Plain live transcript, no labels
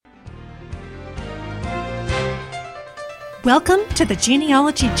Welcome to the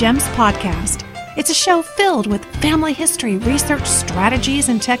Genealogy Gems podcast. It's a show filled with family history, research, strategies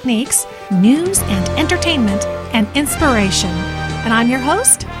and techniques, news and entertainment, and inspiration. And I'm your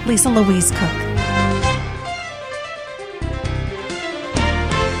host, Lisa Louise Cook.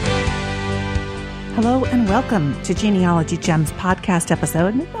 Hello and welcome to Genealogy Gems podcast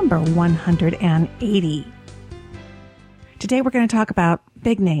episode number 180. Today we're going to talk about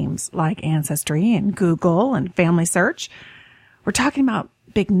big names like Ancestry and Google and FamilySearch. We're talking about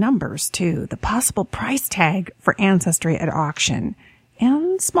big numbers too, the possible price tag for Ancestry at auction,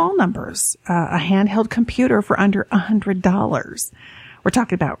 and small numbers, a handheld computer for under $100. We're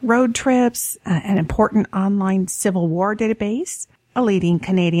talking about road trips, an important online Civil War database, a leading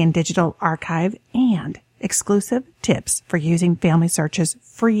Canadian digital archive, and exclusive tips for using FamilySearch's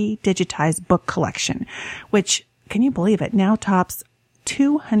free digitized book collection, which, can you believe it, now tops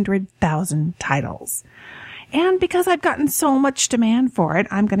 200,000 titles. And because I've gotten so much demand for it,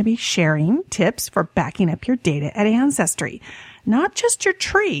 I'm going to be sharing tips for backing up your data at Ancestry. Not just your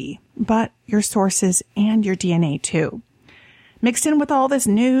tree, but your sources and your DNA too. Mixed in with all this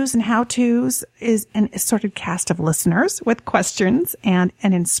news and how-tos is an assorted cast of listeners with questions and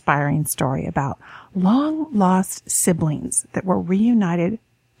an inspiring story about long-lost siblings that were reunited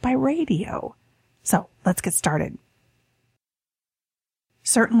by radio. So let's get started.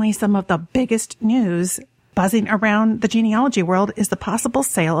 Certainly some of the biggest news buzzing around the genealogy world is the possible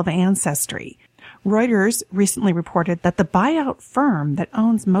sale of Ancestry. Reuters recently reported that the buyout firm that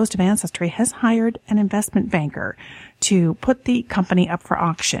owns most of Ancestry has hired an investment banker to put the company up for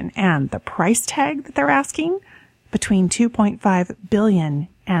auction, and the price tag that they're asking, between $2.5 billion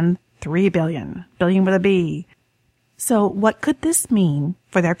and $3 billion. Billion with a B. So what could this mean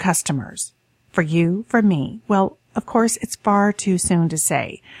for their customers? For you, for me? Well, of course, it's far too soon to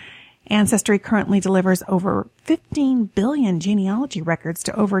say. Ancestry currently delivers over 15 billion genealogy records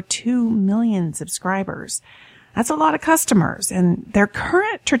to over 2 million subscribers. That's a lot of customers, and their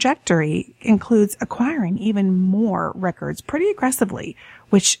current trajectory includes acquiring even more records pretty aggressively,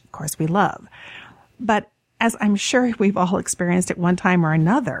 which, of course, we love. But as I'm sure we've all experienced at one time or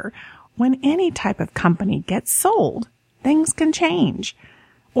another, when any type of company gets sold, things can change.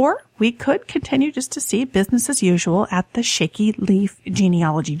 Or we could continue just to see business as usual at the shaky leaf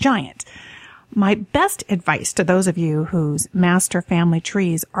genealogy giant. My best advice to those of you whose master family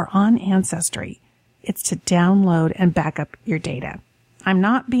trees are on Ancestry, it's to download and back up your data. I'm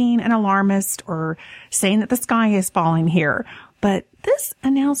not being an alarmist or saying that the sky is falling here, but this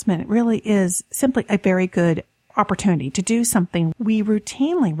announcement really is simply a very good opportunity to do something we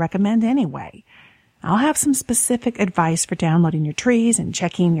routinely recommend anyway. I'll have some specific advice for downloading your trees and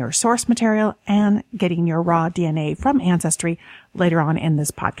checking your source material and getting your raw DNA from Ancestry later on in this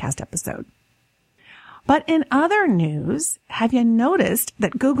podcast episode. But in other news, have you noticed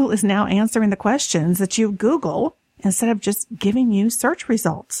that Google is now answering the questions that you Google instead of just giving you search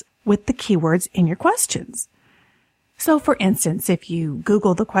results with the keywords in your questions? So for instance, if you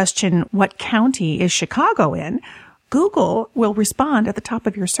Google the question, what county is Chicago in? Google will respond at the top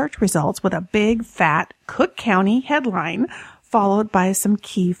of your search results with a big, fat Cook County headline, followed by some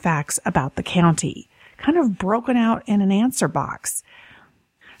key facts about the county, kind of broken out in an answer box.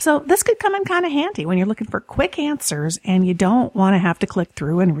 So this could come in kind of handy when you're looking for quick answers and you don't want to have to click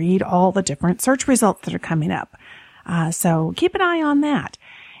through and read all the different search results that are coming up. So keep an eye on that.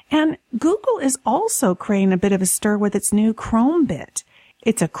 And Google is also creating a bit of a stir with its new Chrome bit.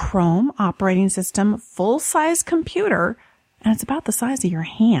 It's a Chrome operating system, full-size computer, and it's about the size of your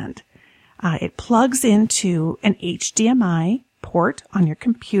hand. It plugs into an HDMI port on your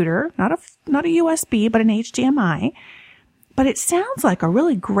computer, not a USB, but an HDMI. But it sounds like a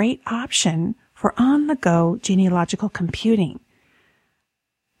really great option for on-the-go genealogical computing.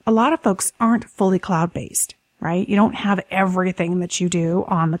 A lot of folks aren't fully cloud-based, right? You don't have everything that you do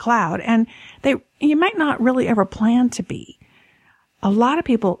on the cloud, and you might not really ever plan to be. A lot of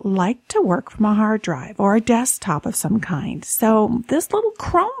people like to work from a hard drive or a desktop of some kind. So this little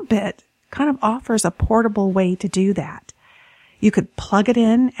Chrome bit kind of offers a portable way to do that. You could plug it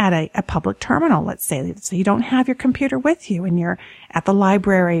in at a public terminal, let's say, so you don't have your computer with you and you're at the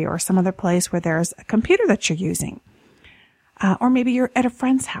library or some other place where there's a computer that you're using. Or maybe you're at a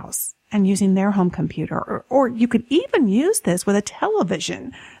friend's house and using their home computer. Or you could even use this with a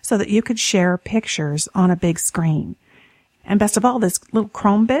television so that you could share pictures on a big screen. And best of all, this little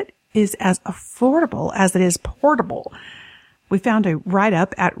Chrome bit is as affordable as it is portable. We found a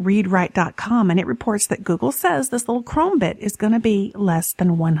write-up at readwrite.com, and it reports that Google says this little Chrome bit is going to be less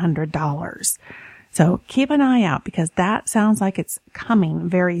than $100. So keep an eye out because that sounds like it's coming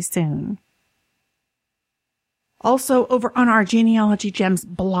very soon. Also, over on our Genealogy Gems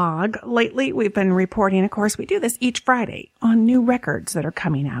blog, lately we've been reporting, of course, we do this each Friday, on new records that are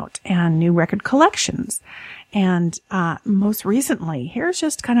coming out and new record collections. And most recently, here's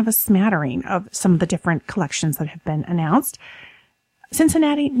just kind of a smattering of some of the different collections that have been announced.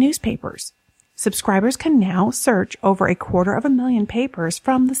 Cincinnati newspapers. Subscribers can now search over 250,000 papers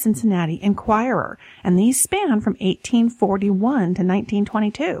from the Cincinnati Enquirer, and these span from 1841 to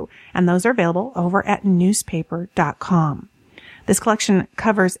 1922, and those are available over at newspaper.com. This collection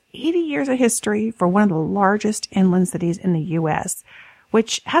covers 80 years of history for one of the largest inland cities in the U.S.,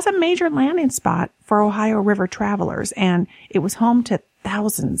 which has a major landing spot for Ohio River travelers, and it was home to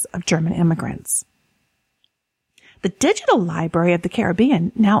thousands of German immigrants. The Digital Library of the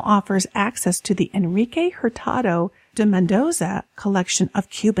Caribbean now offers access to the Enrique Hurtado de Mendoza collection of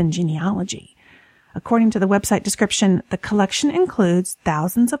Cuban genealogy. According to the website description, the collection includes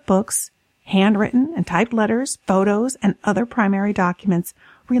thousands of books, handwritten and typed letters, photos, and other primary documents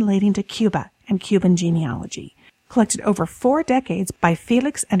relating to Cuba and Cuban genealogy, collected over 4 decades by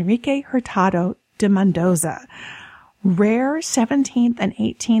Felix Enrique Hurtado de Mendoza. Rare 17th and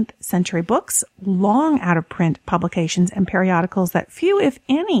 18th century books, long out-of-print publications and periodicals that few, if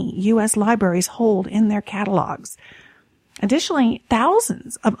any, U.S. libraries hold in their catalogs. Additionally,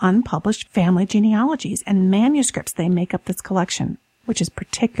 thousands of unpublished family genealogies and manuscripts they make up this collection, which is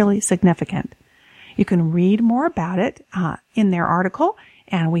particularly significant. You can read more about it in their article,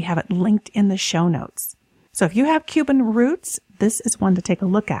 and we have it linked in the show notes. So if you have Cuban roots, this is one to take a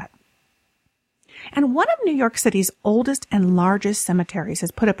look at. And one of New York City's oldest and largest cemeteries has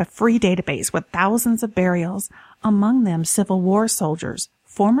put up a free database with thousands of burials, among them Civil War soldiers,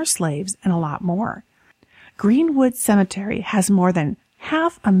 former slaves, and a lot more. Greenwood Cemetery has more than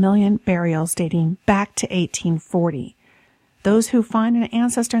 500,000 burials dating back to 1840. Those who find an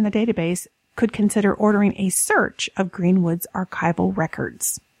ancestor in the database could consider ordering a search of Greenwood's archival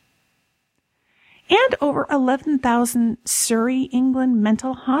records. And over 11,000 Surrey, England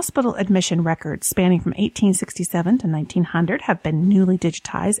mental hospital admission records spanning from 1867 to 1900 have been newly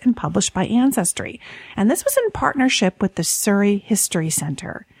digitized and published by Ancestry. And this was in partnership with the Surrey History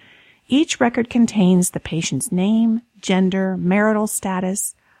Center. Each record contains the patient's name, gender, marital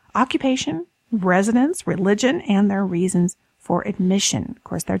status, occupation, residence, religion, and their reasons for admission. Of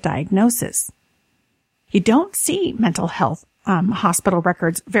course, their diagnosis. You don't see mental health hospital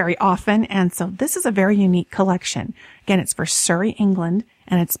records very often, and so this is a very unique collection. Again, it's for Surrey, England,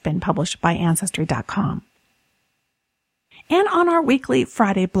 and it's been published by Ancestry.com. And on our weekly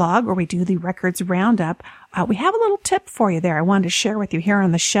Friday blog, where we do the records roundup, we have a little tip for you there I wanted to share with you here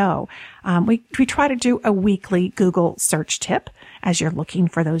on the show. We try to do a weekly Google search tip as you're looking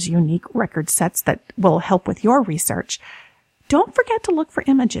for those unique record sets that will help with your research. Don't forget to look for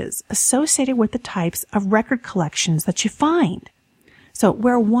images associated with the types of record collections that you find. So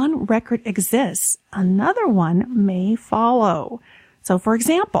where one record exists, another one may follow. So for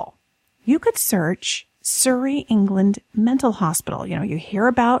example, you could search Surrey, England Mental Hospital. You hear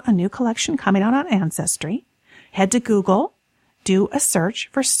about a new collection coming out on Ancestry. Head to Google, do a search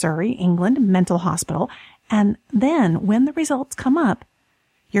for Surrey, England Mental Hospital, and then when the results come up,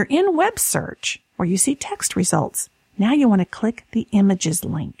 you're in web search where you see text results. Now you want to click the images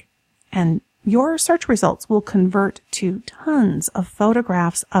link, and your search results will convert to tons of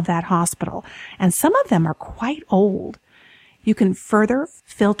photographs of that hospital, and some of them are quite old. You can further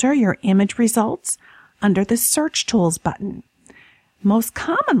filter your image results under the Search Tools button. Most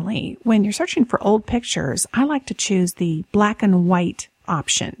commonly, when you're searching for old pictures, I like to choose the black and white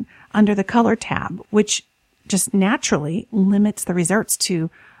option under the Color tab, which just naturally limits the results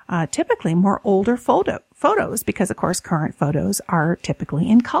to typically more older photos because, of course, current photos are typically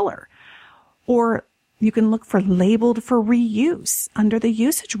in color. Or you can look for labeled for reuse under the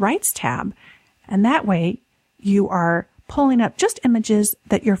Usage Rights tab. And that way you are pulling up just images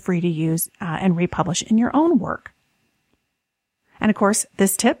that you're free to use and republish in your own work. And of course,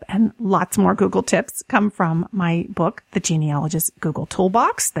 this tip and lots more Google tips come from my book, The Genealogist Google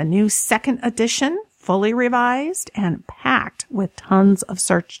Toolbox, the new 2nd edition, fully revised and packed with tons of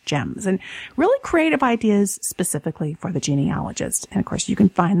search gems and really creative ideas specifically for the genealogist. And of course, you can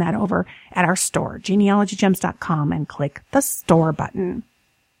find that over at our store, genealogygems.com, and click the store button.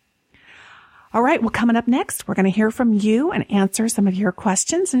 All right, well, coming up next, we're going to hear from you and answer some of your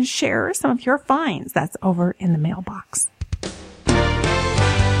questions and share some of your finds. That's over in the mailbox.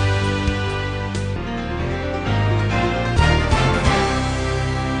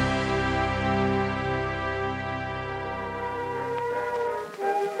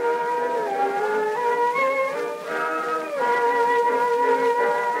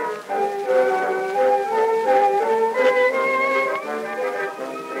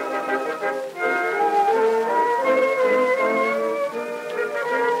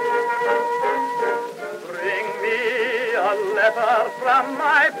 from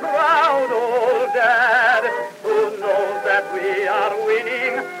my proud old dad, who knows that we are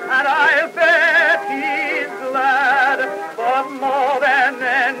winning, and I'll bet he's glad. But more than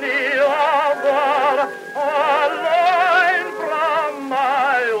any other, a line from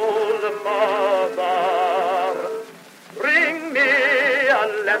my old mother. Bring me a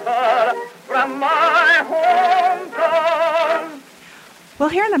letter from my hometown. Well,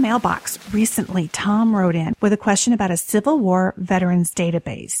 here in the mailbox recently, Tom wrote in with a question about a Civil War veterans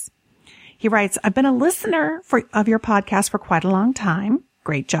database. He writes, I've been a listener of your podcast for quite a long time.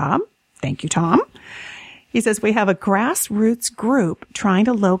 Great job. Thank you, Tom. He says, we have a grassroots group trying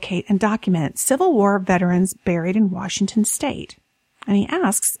to locate and document Civil War veterans buried in Washington State. And he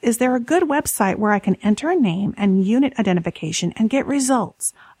asks, is there a good website where I can enter a name and unit identification and get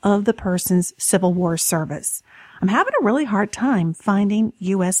results of the person's Civil War service? I'm having a really hard time finding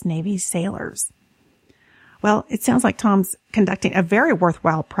U.S. Navy sailors. Well, it sounds like Tom's conducting a very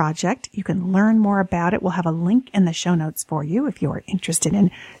worthwhile project. You can learn more about it. We'll have a link in the show notes for you if you are interested in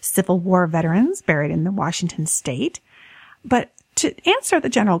Civil War veterans buried in the Washington State. But to answer the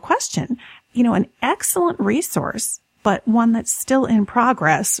general question, an excellent resource, but one that's still in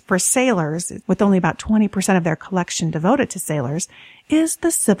progress for sailors, with only about 20% of their collection devoted to sailors, is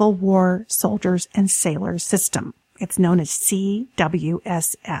the Civil War Soldiers and Sailors System. It's known as CWSS.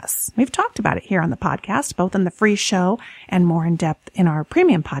 We've talked about it here on the podcast, both in the free show and more in depth in our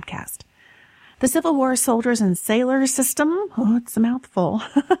premium podcast. The Civil War Soldiers and Sailors System, it's a mouthful,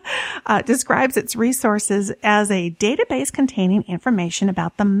 describes its resources as a database containing information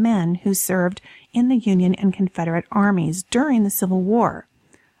about the men who served in the Union and Confederate armies during the Civil War.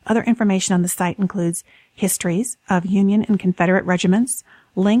 Other information on the site includes histories of Union and Confederate regiments,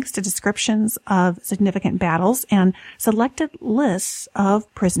 links to descriptions of significant battles, and selected lists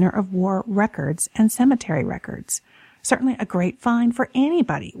of prisoner of war records and cemetery records. Certainly a great find for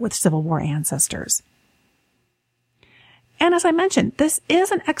anybody with Civil War ancestors. And as I mentioned, this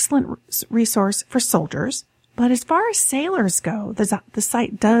is an excellent resource for soldiers, but as far as sailors go, the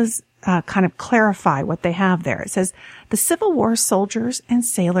site does kind of clarify what they have there. It says, the Civil War Soldiers and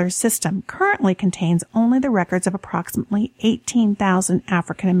Sailors System currently contains only the records of approximately 18,000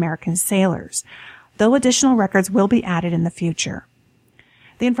 African American sailors, though additional records will be added in the future.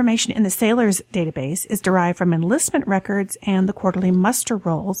 The information in the Sailors database is derived from enlistment records and the quarterly muster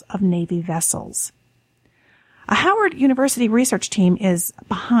rolls of Navy vessels. A Howard University research team is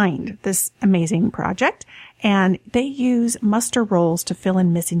behind this amazing project, and they use muster rolls to fill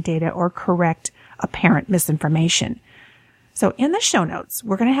in missing data or correct apparent misinformation. So in the show notes,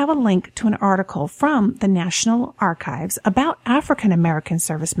 we're going to have a link to an article from the National Archives about African American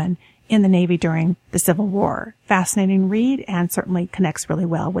servicemen in the Navy during the Civil War. Fascinating read, and certainly connects really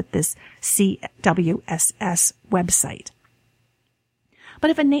well with this CWSS website. But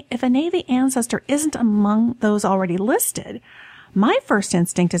if a Navy ancestor isn't among those already listed, my first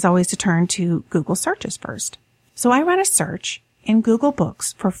instinct is always to turn to Google searches first. So I ran a search in Google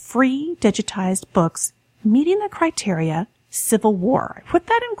Books for free digitized books meeting the criteria Civil War. I put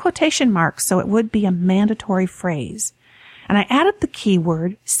that in quotation marks so it would be a mandatory phrase. And I added the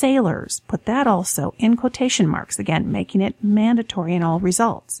keyword sailors, put that also in quotation marks, again, making it mandatory in all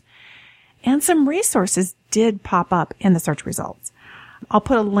results. And some resources did pop up in the search results. I'll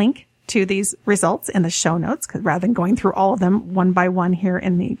put a link to these results in the show notes, because rather than going through all of them one by one here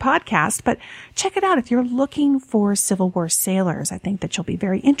in the podcast, but check it out. If you're looking for Civil War sailors, I think that you'll be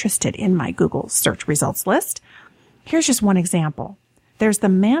very interested in my Google search results list. Here's just one example. There's the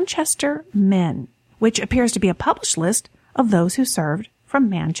Manchester Men, which appears to be a published list of those who served from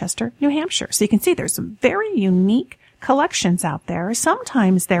Manchester, New Hampshire. So you can see there's some very unique collections out there.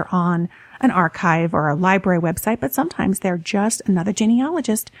 Sometimes they're on an archive or a library website, but sometimes they're just another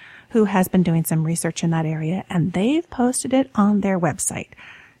genealogist who has been doing some research in that area, and they've posted it on their website.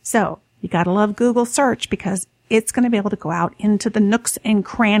 So you gotta love Google search, because it's going to be able to go out into the nooks and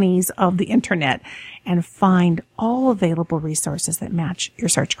crannies of the internet and find all available resources that match your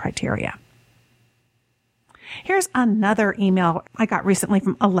search criteria. Here's another email I got recently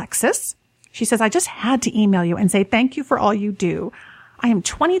from Alexis. She says, I just had to email you and say thank you for all you do. I am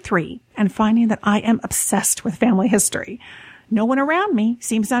 23 and finding that I am obsessed with family history. No one around me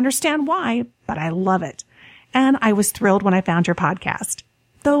seems to understand why, but I love it. And I was thrilled when I found your podcast.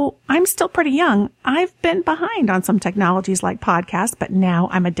 Though I'm still pretty young, I've been behind on some technologies like podcasts, but now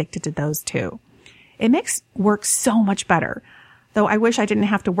I'm addicted to those too. It makes work so much better. Though I wish I didn't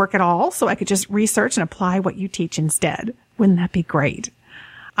have to work at all, so I could just research and apply what you teach instead. Wouldn't that be great?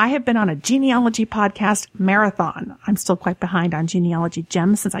 I have been on a genealogy podcast marathon. I'm still quite behind on Genealogy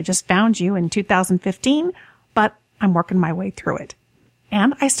Gems since I just found you in 2015, but I'm working my way through it.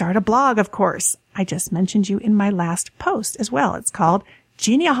 And I started a blog, of course. I just mentioned you in my last post as well. It's called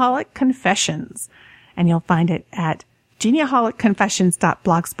Geneaholic Confessions, and you'll find it at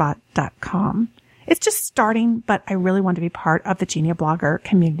geneaholicconfessions.blogspot.com. It's just starting, but I really want to be part of the Genia Blogger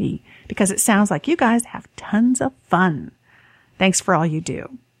community because it sounds like you guys have tons of fun. Thanks for all you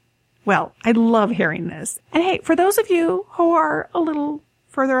do. Well, I love hearing this. And hey, for those of you who are a little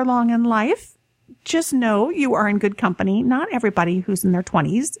further along in life, just know you are in good company. Not everybody who's in their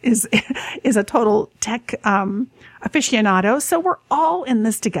 20s is a total tech aficionado. So we're all in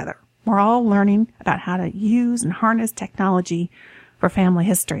this together. We're all learning about how to use and harness technology for family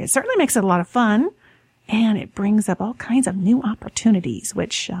history. It certainly makes it a lot of fun, and it brings up all kinds of new opportunities,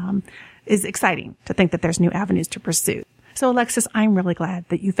 which is exciting to think that there's new avenues to pursue. So, Alexis, I'm really glad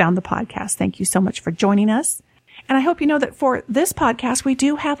that you found the podcast. Thank you so much for joining us. And I hope you know that for this podcast, we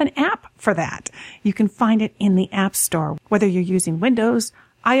do have an app for that. You can find it in the App Store, whether you're using Windows,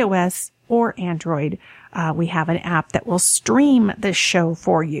 iOS, or Android. We have an app that will stream this show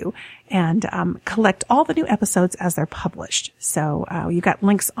for you and collect all the new episodes as they're published. So you got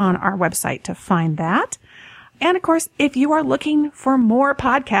links on our website to find that. And of course, if you are looking for more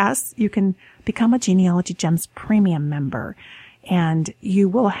podcasts, you can become a Genealogy Gems premium member. And you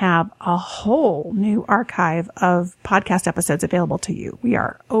will have a whole new archive of podcast episodes available to you. We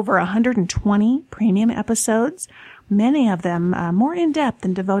are over 120 premium episodes, many of them more in-depth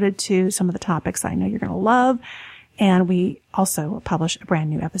and devoted to some of the topics I know you're going to love. And we also publish a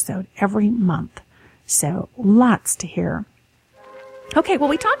brand new episode every month. So lots to hear. Okay, well,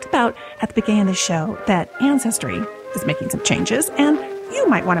 we talked about at the beginning of the show that Ancestry is making some changes, and you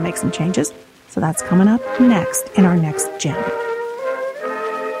might want to make some changes. So that's coming up next in our next gem.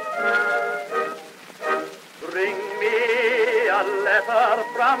 Bring me a letter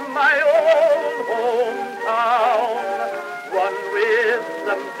from my old hometown, one with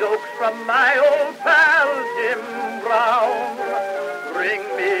some jokes from my old pal Jim Brown. Bring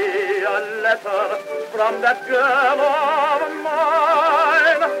me a letter from that girl of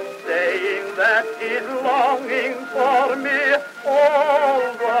mine, saying that she's longing for me all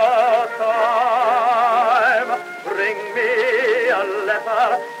the time. Bring me a letter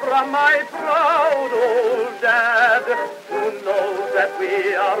from my proud old dad, who knows that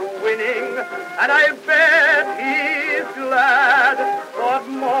we are winning, and I bet he's glad. But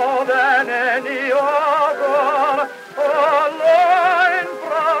more than any other, a line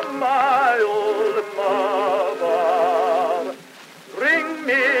from my old mother. Bring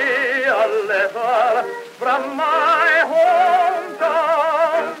me a letter from my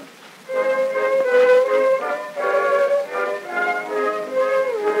hometown.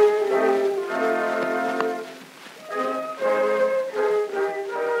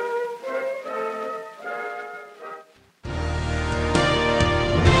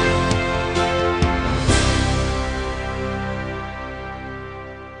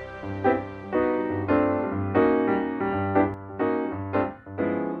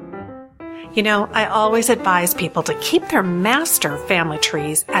 You know, I always advise people to keep their master family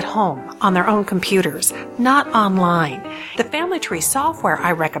trees at home on their own computers, not online. The family tree software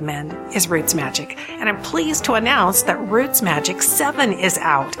I recommend is Roots Magic, and I'm pleased to announce that Roots Magic 7 is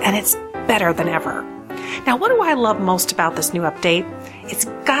out, and it's better than ever. Now, what do I love most about this new update? It's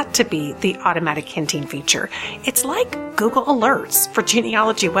got to be the automatic hinting feature. It's like Google Alerts for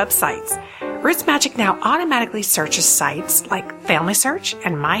genealogy websites. Roots Magic now automatically searches sites like FamilySearch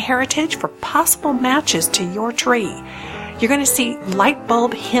and MyHeritage for possible matches to your tree. You're going to see light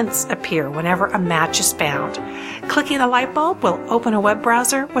bulb hints appear whenever a match is found. Clicking the light bulb will open a web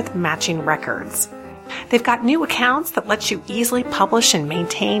browser with matching records. They've got new accounts that let you easily publish and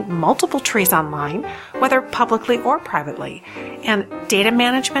maintain multiple trees online, whether publicly or privately. And data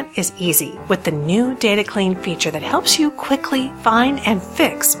management is easy with the new Data Clean feature that helps you quickly find and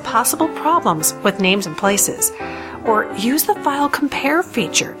fix possible problems with names and places. Or use the File Compare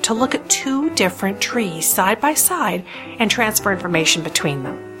feature to look at two different trees side by side and transfer information between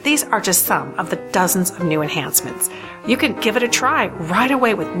them. These are just some of the dozens of new enhancements. You can give it a try right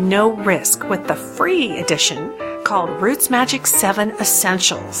away with no risk with the free edition called Roots Magic 7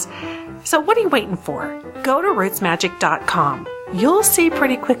 Essentials. So what are you waiting for? Go to rootsmagic.com. You'll see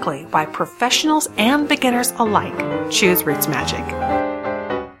pretty quickly why professionals and beginners alike choose Roots Magic.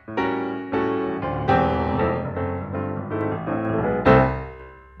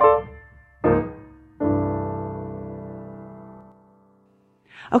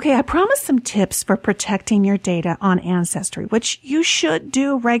 Okay, I promised some tips for protecting your data on Ancestry, which you should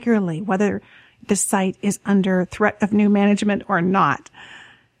do regularly, whether the site is under threat of new management or not.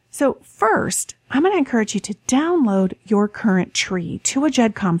 So first, I'm going to encourage you to download your current tree to a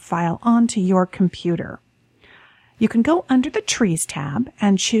GEDCOM file onto your computer. You can go under the Trees tab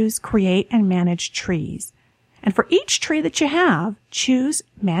and choose Create and Manage Trees. And for each tree that you have, choose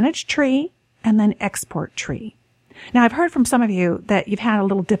Manage Tree and then Export Tree. Now, I've heard from some of you that you've had a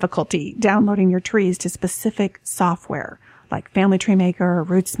little difficulty downloading your trees to specific software like Family Tree Maker or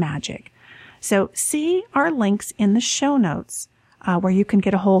Roots Magic. So see our links in the show notes where you can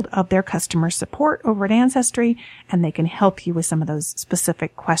get a hold of their customer support over at Ancestry, and they can help you with some of those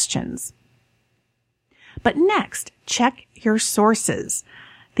specific questions. But next, check your sources.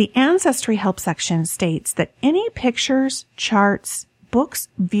 The Ancestry Help section states that any pictures, charts, books,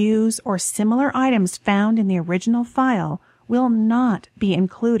 views, or similar items found in the original file will not be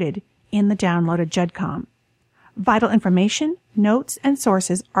included in the downloaded GEDCOM. Vital information, notes, and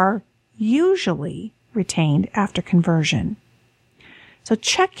sources are usually retained after conversion. So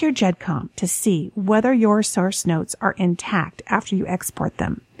check your GEDCOM to see whether your source notes are intact after you export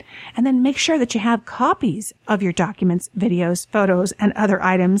them. And then make sure that you have copies of your documents, videos, photos, and other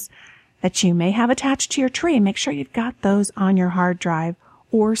items that you may have attached to your tree. Make sure you've got those on your hard drive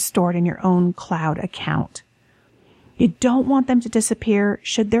or stored in your own cloud account. You don't want them to disappear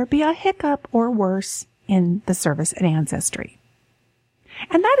should there be a hiccup or worse in the service at Ancestry.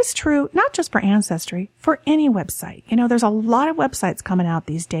 And that is true not just for Ancestry, for any website. You know, there's a lot of websites coming out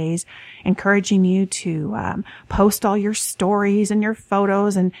these days encouraging you to post all your stories and your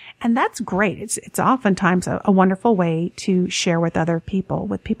photos, and that's great. It's oftentimes a wonderful way to share with other people,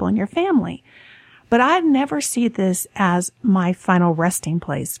 with people in your family. But I never see this as my final resting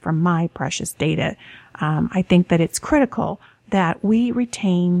place for my precious data. I think that it's critical that we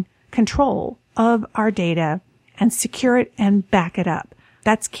retain control of our data and secure it and back it up.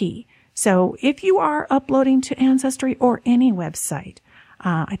 That's key. So if you are uploading to Ancestry or any website,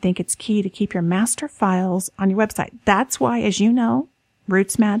 I think it's key to keep your master files on your website. That's why, as you know,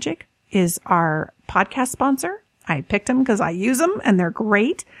 Roots Magic is our podcast sponsor. I picked them because I use them and they're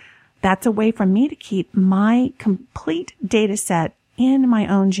great. That's a way for me to keep my complete data set in my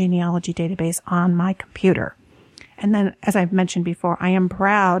own genealogy database on my computer. And then, as I've mentioned before, I am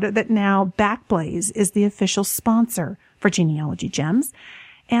proud that now Backblaze is the official sponsor for Genealogy Gems.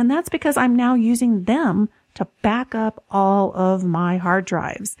 And that's because I'm now using them to back up all of my hard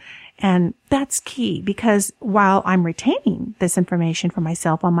drives. And that's key because while I'm retaining this information for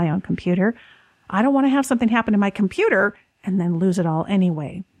myself on my own computer, I don't want to have something happen to my computer and then lose it all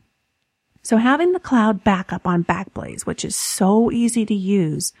anyway. So having the cloud backup on Backblaze, which is so easy to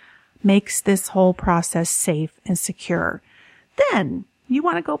use, makes this whole process safe and secure. Then you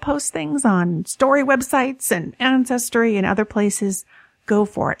want to go post things on story websites and Ancestry and other places, go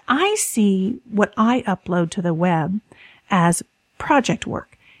for it. I see what I upload to the web as project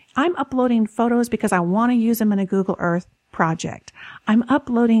work. I'm uploading photos because I want to use them in a Google Earth project. I'm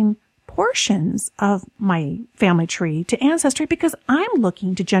uploading portions of my family tree to Ancestry because I'm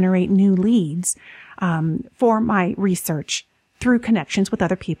looking to generate new leads for my research through connections with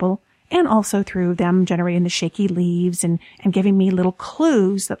other people, and also through them generating the shaky leaves and giving me little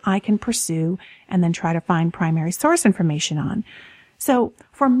clues that I can pursue and then try to find primary source information on. So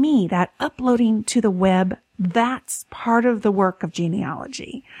for me, that uploading to the web, that's part of the work of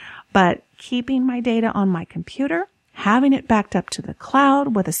genealogy. But keeping my data on my computer, having it backed up to the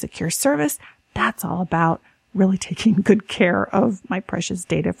cloud with a secure service, that's all about really taking good care of my precious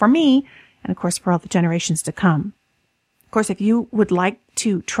data for me and, of course, for all the generations to come. Of course, if you would like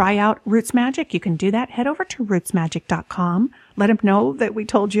to try out Roots Magic, you can do that. Head over to rootsmagic.com. Let them know that we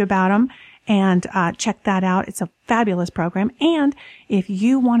told you about them and check that out. It's a fabulous program. And if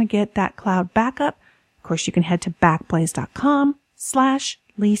you want to get that cloud backup, of course, you can head to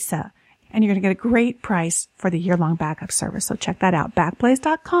backblaze.com/Lisa. And you're going to get a great price for the year-long backup service. So check that out.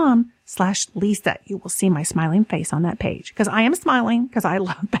 Backblaze.com/Lisa. You will see my smiling face on that page because I am smiling because I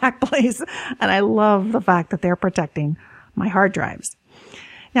love Backblaze and I love the fact that they're protecting my hard drives.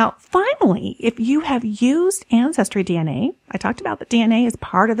 Now, finally, if you have used Ancestry DNA, I talked about that DNA is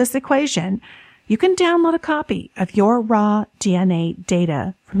part of this equation, you can download a copy of your raw DNA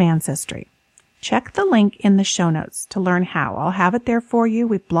data from Ancestry. Check the link in the show notes to learn how. I'll have it there for you.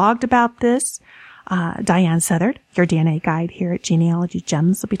 We've blogged about this. Diane Southard, your DNA guide here at Genealogy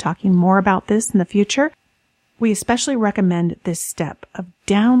Gems, will be talking more about this in the future. We especially recommend this step of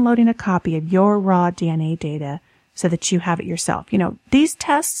downloading a copy of your raw DNA data so that you have it yourself. You know, these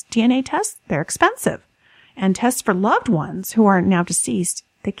tests, DNA tests, they're expensive. And tests for loved ones who are now deceased,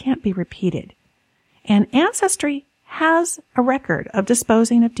 they can't be repeated. And Ancestry has a record of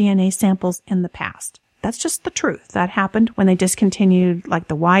disposing of DNA samples in the past. That's just the truth. That happened when they discontinued like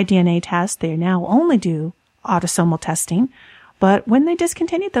the Y-DNA test. They now only do autosomal testing. But when they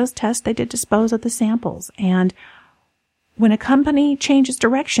discontinued those tests, they did dispose of the samples. And when a company changes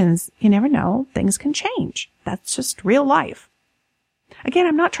directions, you never know, things can change. That's just real life. Again,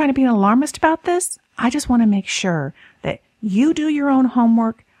 I'm not trying to be an alarmist about this. I just want to make sure that you do your own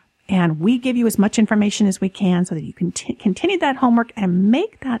homework and we give you as much information as we can so that you can continue that homework and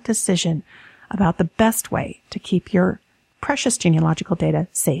make that decision about the best way to keep your precious genealogical data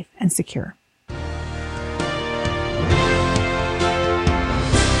safe and secure.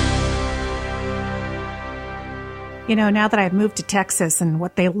 You know, now that I've moved to Texas and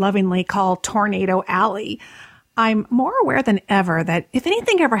what they lovingly call Tornado Alley, I'm more aware than ever that if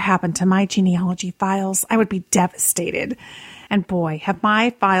anything ever happened to my genealogy files, I would be devastated. And boy, have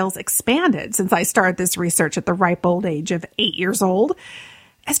my files expanded since I started this research at the ripe old age of 8 years old.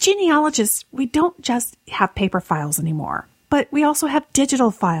 As genealogists, we don't just have paper files anymore, but we also have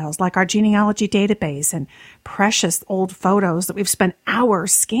digital files like our genealogy database and precious old photos that we've spent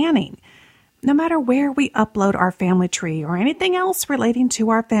hours scanning. No matter where we upload our family tree or anything else relating to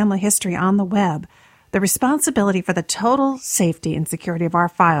our family history on the web, the responsibility for the total safety and security of our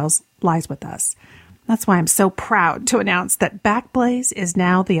files lies with us. That's why I'm so proud to announce that Backblaze is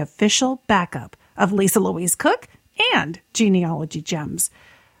now the official backup of Lisa Louise Cook and Genealogy Gems.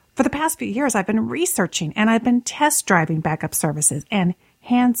 For the past few years, I've been researching and I've been test driving backup services, and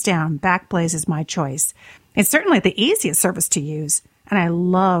hands down, Backblaze is my choice. It's certainly the easiest service to use, and I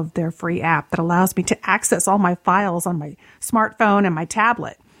love their free app that allows me to access all my files on my smartphone and my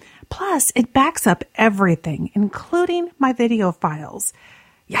tablet. Plus, it backs up everything, including my video files.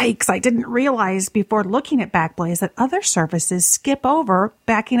 Yikes, I didn't realize before looking at Backblaze that other services skip over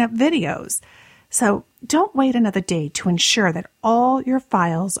backing up videos. So don't wait another day to ensure that all your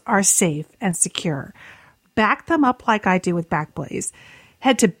files are safe and secure. Back them up like I do with Backblaze.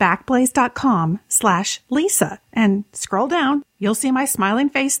 Head to backblaze.com/Lisa and scroll down. You'll see my smiling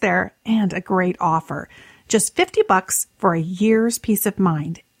face there and a great offer. Just $50 for a year's peace of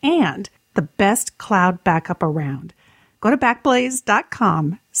mind and the best cloud backup around. Go to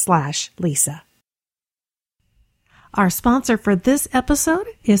backblaze.com/Lisa. Our sponsor for this episode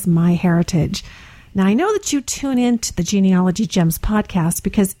is MyHeritage. Now, I know that you tune in to the Genealogy Gems podcast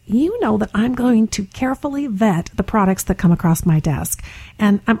because you know that I'm going to carefully vet the products that come across my desk.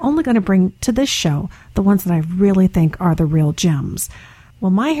 And I'm only going to bring to this show the ones that I really think are the real gems.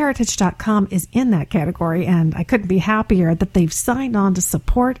 Well, MyHeritage.com is in that category, and I couldn't be happier that they've signed on to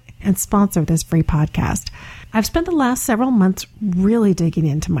support and sponsor this free podcast. I've spent the last several months really digging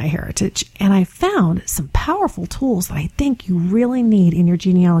into MyHeritage, and I found some powerful tools that I think you really need in your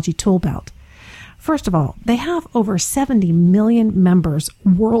genealogy tool belt. First of all, they have over 70 million members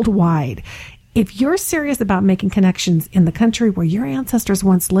worldwide. If you're serious about making connections in the country where your ancestors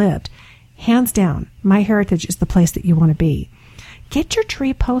once lived, hands down, MyHeritage is the place that you want to be. Get your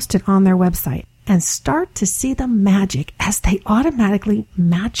tree posted on their website and start to see the magic as they automatically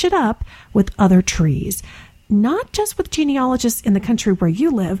match it up with other trees. Not just with genealogists in the country where you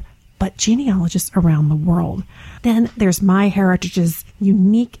live, but genealogists around the world. Then there's MyHeritage's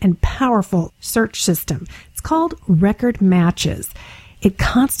unique and powerful search system. It's called Record Matches. It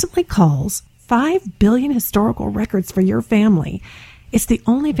constantly calls 5 billion historical records for your family. It's the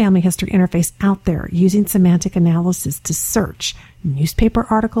only family history interface out there using semantic analysis to search newspaper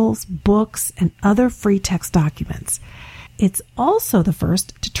articles, books, and other free text documents. It's also the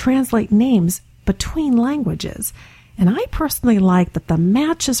first to translate names between languages. And I personally like that the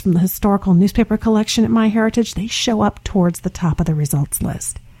matches from the historical newspaper collection at MyHeritage, they show up towards the top of the results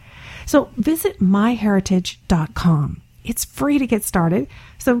list. So visit myheritage.com. It's free to get started,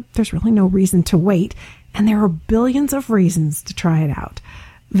 so there's really no reason to wait, and there are billions of reasons to try it out.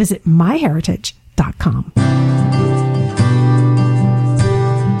 Visit myheritage.com.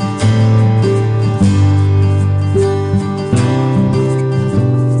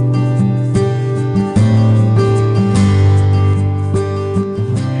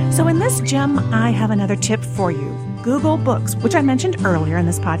 Gem, I have another tip for you. Google Books, which I mentioned earlier in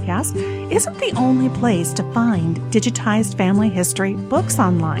this podcast, isn't the only place to find digitized family history books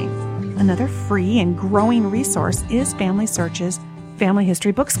online. Another free and growing resource is FamilySearch's Family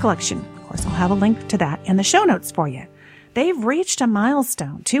History Books collection. Of course, I'll have a link to that in the show notes for you. They've reached a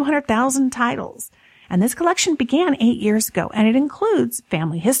milestone, 200,000 titles. And this collection began 8 years ago, and it includes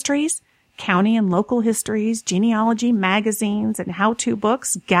family histories, county and local histories, genealogy magazines and how-to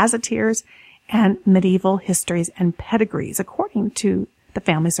books, gazetteers, and medieval histories and pedigrees, according to the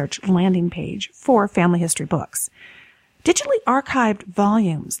FamilySearch landing page for family history books. Digitally archived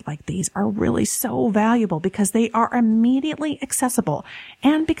volumes like these are really so valuable because they are immediately accessible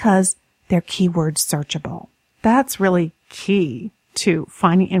and because they're keyword searchable. That's really key to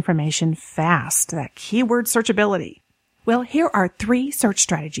finding information fast, that keyword searchability. Well, here are 3 search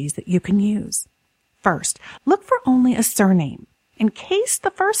strategies that you can use. First, look for only a surname in case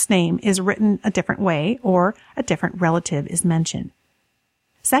the first name is written a different way or a different relative is mentioned.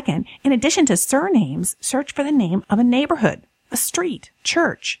 Second, in addition to surnames, search for the name of a neighborhood, a street,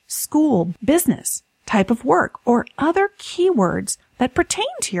 church, school, business, type of work, or other keywords that pertain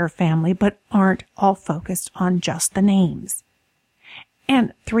to your family but aren't all focused on just the names.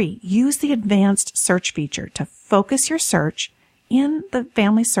 And 3, use the advanced search feature to focus your search in the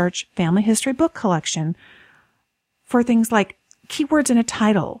FamilySearch Family History Book Collection for things like keywords in a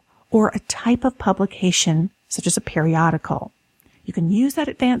title or a type of publication such as a periodical. You can use that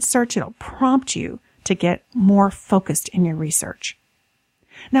advanced search. It'll prompt you to get more focused in your research.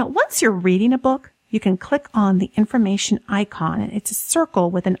 Now, once you're reading a book, you can click on the information icon. It's a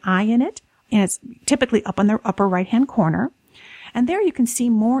circle with an eye in it, and it's typically up on the upper right-hand corner. And there you can see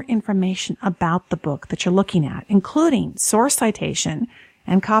more information about the book that you're looking at, including source citation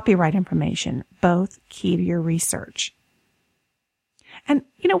and copyright information, both key to your research. And,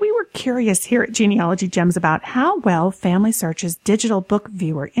 we were curious here at Genealogy Gems about how well FamilySearch's digital book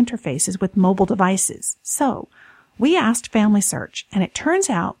viewer interfaces with mobile devices. So we asked FamilySearch, and it turns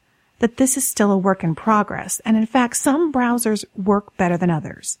out that this is still a work in progress. And in fact, some browsers work better than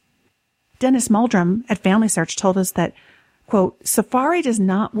others. Dennis Muldrum at FamilySearch told us that, quote, Safari does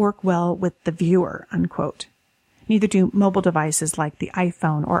not work well with the viewer, unquote. Neither do mobile devices like the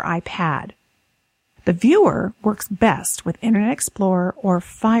iPhone or iPad. The viewer works best with Internet Explorer or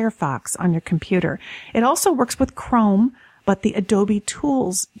Firefox on your computer. It also works with Chrome, but the Adobe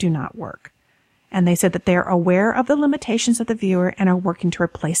tools do not work. And they said that they are aware of the limitations of the viewer and are working to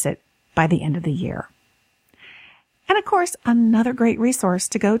replace it by the end of the year. And of course, another great resource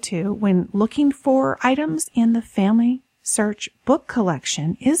to go to when looking for items in the FamilySearch book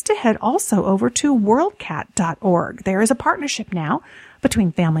collection is to head also over to worldcat.org. There is a partnership now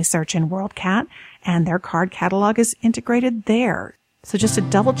between FamilySearch and WorldCat, and their card catalog is integrated there. So just to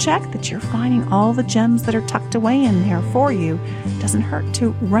double check that you're finding all the gems that are tucked away in there for you, doesn't hurt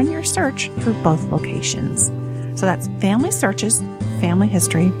to run your search through both locations. So that's FamilySearch's Family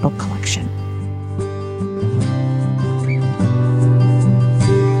History Book Collection.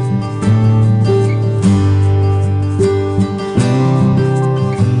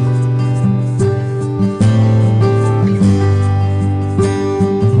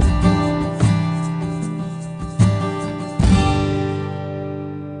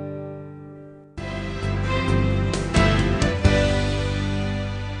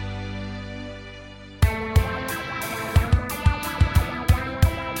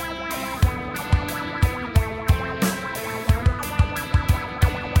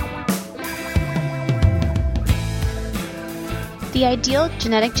 The ideal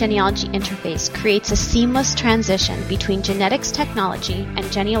genetic genealogy interface creates a seamless transition between genetics technology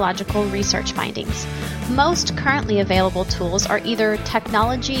and genealogical research findings. Most currently available tools are either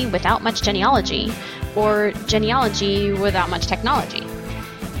technology without much genealogy or genealogy without much technology.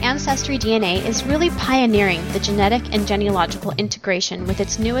 Ancestry DNA is really pioneering the genetic and genealogical integration with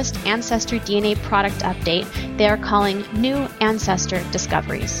its newest Ancestry DNA product update they are calling New Ancestor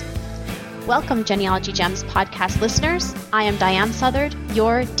Discoveries. Welcome, Genealogy Gems podcast listeners. I am Diane Southard,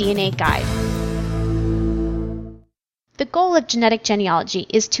 your DNA guide. The goal of genetic genealogy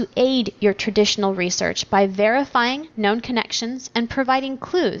is to aid your traditional research by verifying known connections and providing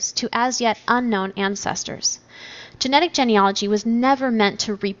clues to as yet unknown ancestors. Genetic genealogy was never meant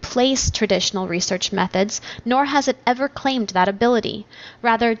to replace traditional research methods, nor has it ever claimed that ability.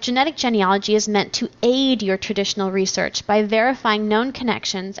 Rather, genetic genealogy is meant to aid your traditional research by verifying known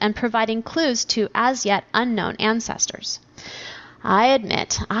connections and providing clues to as yet unknown ancestors. I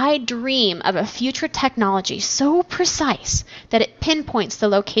admit, I dream of a future technology so precise that it pinpoints the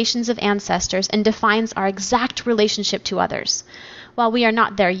locations of ancestors and defines our exact relationship to others. While we are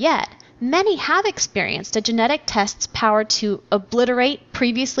not there yet, many have experienced a genetic test's power to obliterate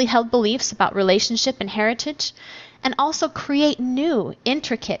previously held beliefs about relationship and heritage, and also create new,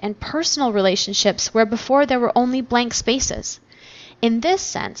 intricate, and personal relationships where before there were only blank spaces. In this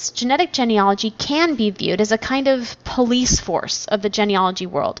sense, genetic genealogy can be viewed as a kind of police force of the genealogy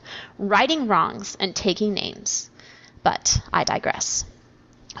world, righting wrongs and taking names. But I digress.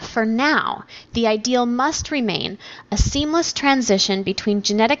 For now, the ideal must remain a seamless transition between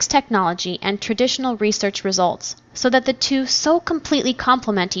genetics technology and traditional research results, so that the two so completely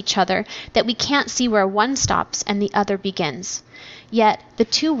complement each other that we can't see where one stops and the other begins. Yet, the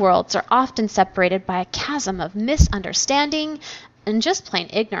two worlds are often separated by a chasm of misunderstanding and just plain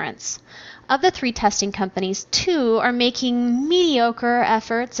ignorance. Of the 3 testing companies, 2 are making mediocre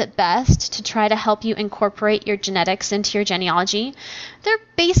efforts at best to try to help you incorporate your genetics into your genealogy. They're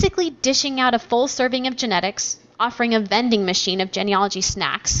basically dishing out a full serving of genetics, offering a vending machine of genealogy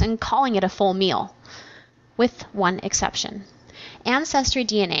snacks, and calling it a full meal. With one exception. Ancestry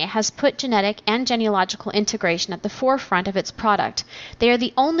DNA has put genetic and genealogical integration at the forefront of its product. They are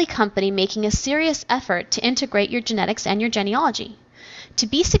the only company making a serious effort to integrate your genetics and your genealogy. To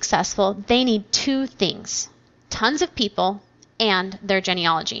be successful, they need 2 things: tons of people and their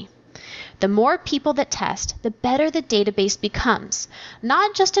genealogy. The more people that test, the better the database becomes,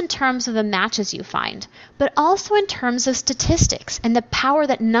 not just in terms of the matches you find, but also in terms of statistics and the power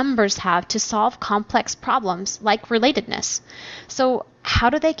that numbers have to solve complex problems like relatedness. So, how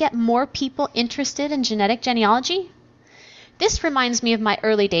do they get more people interested in genetic genealogy? This reminds me of my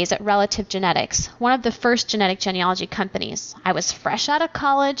early days at Relative Genetics, one of the first genetic genealogy companies. I was fresh out of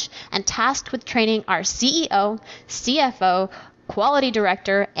college and tasked with training our CEO, CFO, quality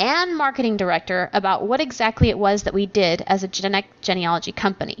director, and marketing director about what exactly it was that we did as a genetic genealogy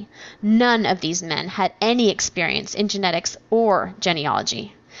company. None of these men had any experience in genetics or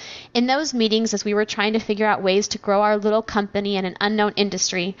genealogy. In those meetings, as we were trying to figure out ways to grow our little company in an unknown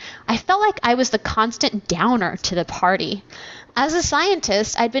industry, I felt like I was the constant downer to the party. As a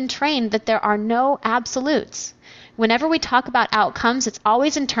scientist, I'd been trained that there are no absolutes. Whenever we talk about outcomes, it's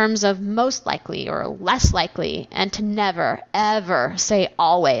always in terms of most likely or less likely, and to never, ever say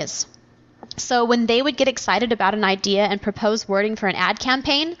always. So when they would get excited about an idea and propose wording for an ad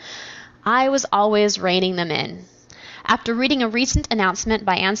campaign, I was always reining them in. After reading a recent announcement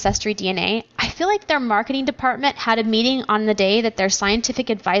by Ancestry DNA, I feel like their marketing department had a meeting on the day that their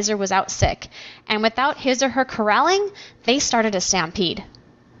scientific advisor was out sick, and without his or her corralling, they started a stampede.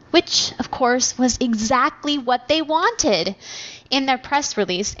 Which, of course, was exactly what they wanted. In their press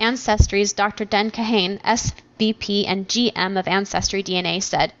release, Ancestry's Dr. Den Kahane, SVP and GM of Ancestry DNA,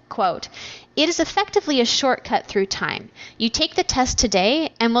 said, quote, "It is effectively a shortcut through time. You take the test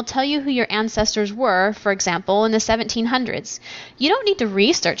today and we'll tell you who your ancestors were, for example, in the 1700s. You don't need to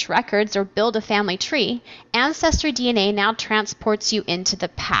research records or build a family tree. Ancestry DNA now transports you into the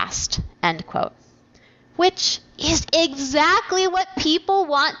past." End quote. Which is exactly what people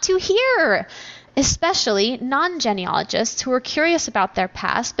want to hear, especially non-genealogists who are curious about their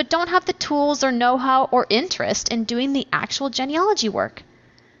past but don't have the tools or know-how or interest in doing the actual genealogy work.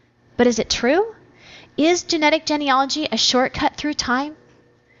 But is it true? Is genetic genealogy a shortcut through time?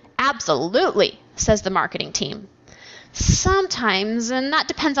 Absolutely, says the marketing team. Sometimes, and that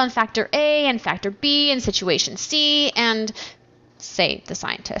depends on factor A and factor B and situation C and, say, the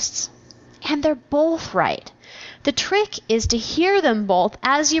scientists. And they're both right. The trick is to hear them both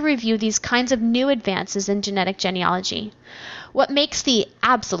as you review these kinds of new advances in genetic genealogy. What makes the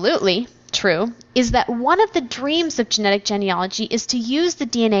absolutely true is that one of the dreams of genetic genealogy is to use the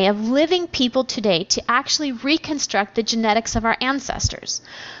DNA of living people today to actually reconstruct the genetics of our ancestors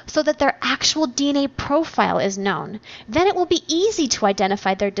so that their actual DNA profile is known. Then it will be easy to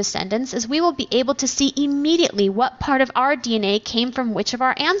identify their descendants, as we will be able to see immediately what part of our DNA came from which of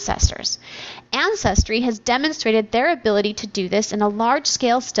our ancestors. Ancestry has demonstrated their ability to do this in a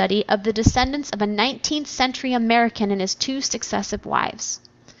large-scale study of the descendants of a 19th century American and his 2 successive wives.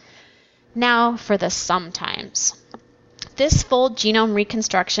 Now for the sometimes. This full genome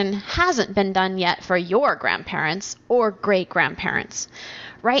reconstruction hasn't been done yet for your grandparents or great-grandparents.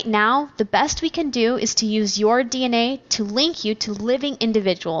 Right now, the best we can do is to use your DNA to link you to living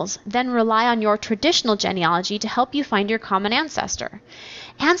individuals, then rely on your traditional genealogy to help you find your common ancestor.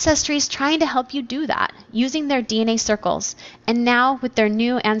 Ancestry is trying to help you do that, using their DNA circles, and now with their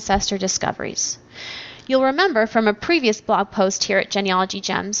new ancestor discoveries. You'll remember from a previous blog post here at Genealogy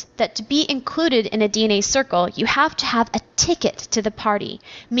Gems that to be included in a DNA circle, you have to have a ticket to the party,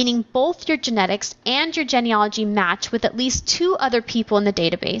 meaning both your genetics and your genealogy match with at least 2 other people in the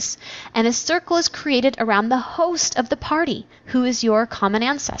database, and a circle is created around the host of the party, who is your common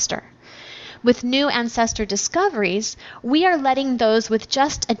ancestor. With new ancestor discoveries, we are letting those with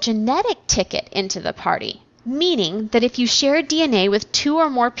just a genetic ticket into the party, meaning that if you share DNA with 2 or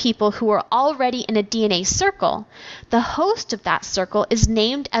more people who are already in a DNA circle, the host of that circle is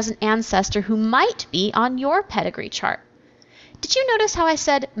named as an ancestor who might be on your pedigree chart. Did you notice how I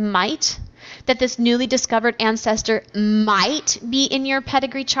said might? that this newly discovered ancestor might be in your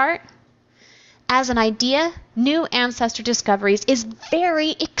pedigree chart? As an idea, new ancestor discoveries is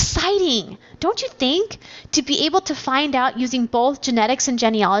very exciting, don't you think? To be able to find out using both genetics and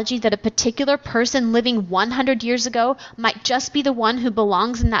genealogy that a particular person living 100 years ago might just be the one who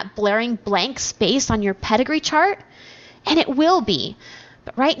belongs in that blaring blank space on your pedigree chart? And it will be.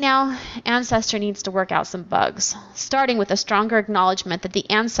 But right now, Ancestry needs to work out some bugs, starting with a stronger acknowledgement that the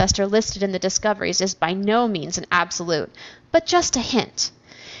ancestor listed in the discoveries is by no means an absolute, but just a hint.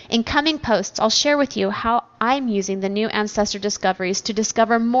 In coming posts, I'll share with you how I'm using the new ancestor discoveries to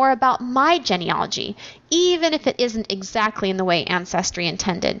discover more about my genealogy, even if it isn't exactly in the way Ancestry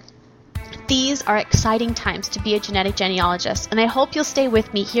intended. These are exciting times to be a genetic genealogist, and I hope you'll stay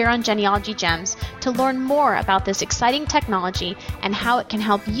with me here on Genealogy Gems to learn more about this exciting technology and how it can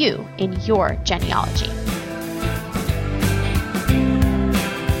help you in your genealogy.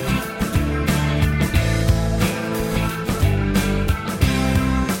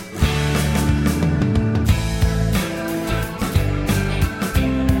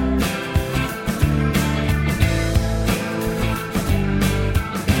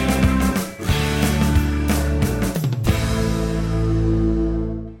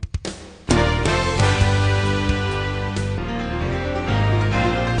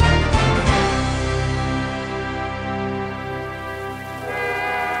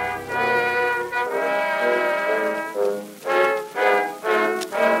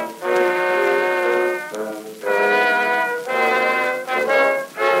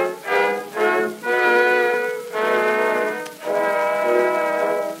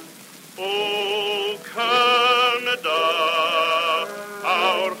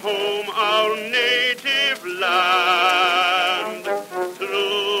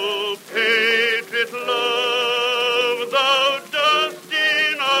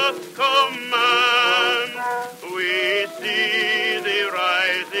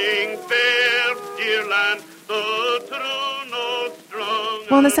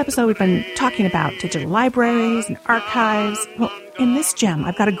 Well, in this episode, we've been talking about digital libraries and archives. Well, in this gem,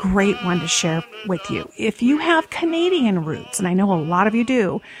 I've got a great one to share with you. If you have Canadian roots, and I know a lot of you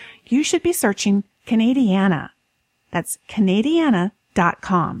do, you should be searching Canadiana. That's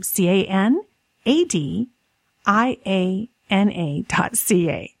Canadiana.com.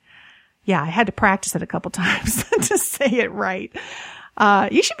 Canadiana.ca. Yeah, I had to practice it a couple times to say it right.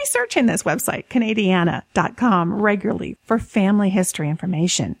 You should be searching this website, Canadiana.com, regularly for family history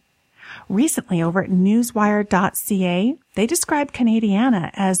information. Recently, over at newswire.ca, they described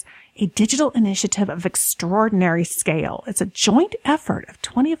Canadiana as a digital initiative of extraordinary scale. It's a joint effort of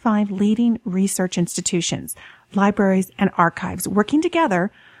 25 leading research institutions, libraries, and archives working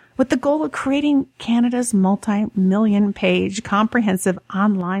together with the goal of creating Canada's multi-million page comprehensive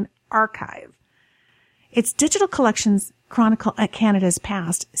online archive. Its digital collections chronicle Canada's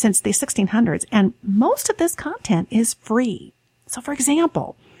past since the 1600s, and most of this content is free. So, for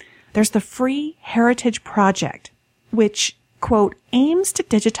example, there's the Free Heritage Project, which, quote, aims to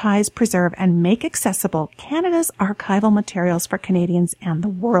digitize, preserve, and make accessible Canada's archival materials for Canadians and the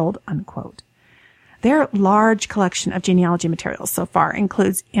world, unquote. Their large collection of genealogy materials so far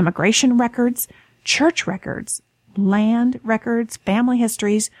includes immigration records, church records, land records, family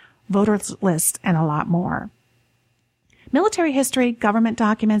histories, voters lists, and a lot more. Military history, government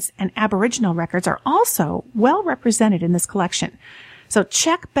documents, and Aboriginal records are also well represented in this collection. So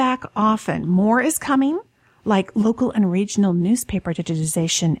check back often. More is coming, like local and regional newspaper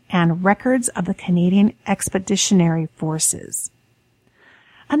digitization and records of the Canadian Expeditionary Forces.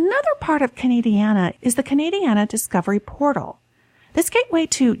 Another part of Canadiana is the Canadiana Discovery Portal. This gateway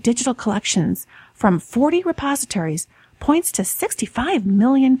to digital collections from 40 repositories points to 65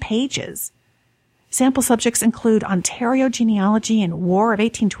 million pages. Sample subjects include Ontario genealogy and War of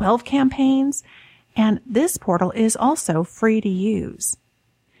 1812 campaigns, and this portal is also free to use.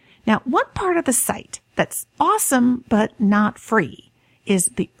 Now, one part of the site that's awesome but not free is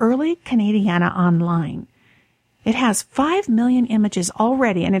the Early Canadiana Online. It has 5 million images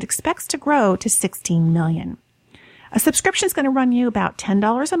already, and it expects to grow to 16 million. A subscription is going to run you about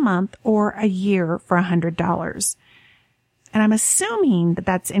 $10 a month or a year for $100. And I'm assuming that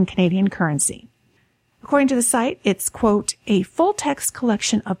that's in Canadian currency. According to the site, it's, quote, a full-text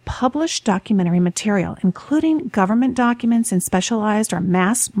collection of published documentary material, including government documents and specialized or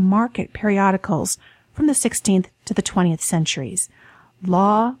mass-market periodicals from the 16th to the 20th centuries.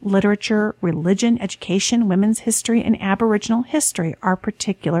 Law, literature, religion, education, women's history, and Aboriginal history are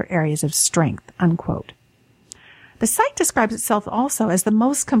particular areas of strength, unquote. The site describes itself also as the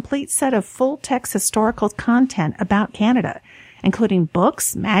most complete set of full-text historical content about Canada, including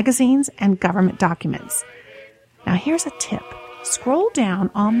books, magazines, and government documents. Now here's a tip. Scroll down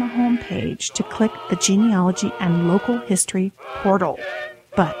on the home page to click the Genealogy and Local History portal.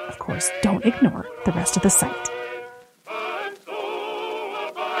 But, of course, don't ignore the rest of the site. And so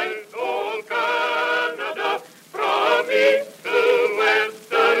abides old Canada from east to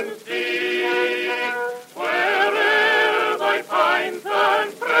western sea, where'er thy pines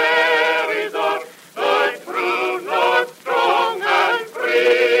and prairies are, thy true north strong and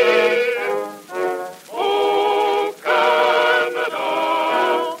free. O Canada,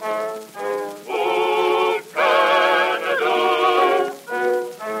 O Canada,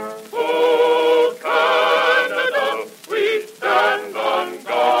 O Canada, we stand on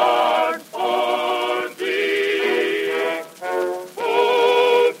guard for thee.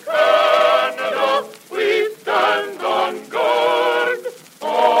 O Canada, we stand on guard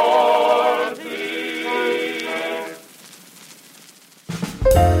for thee.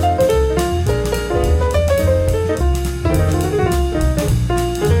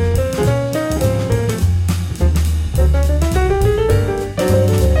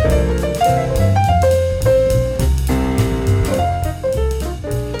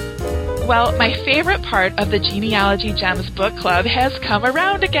 Well, my favorite part of the Genealogy Gems book club has come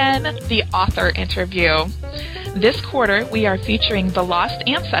around again, the author interview. This quarter, we are featuring The Lost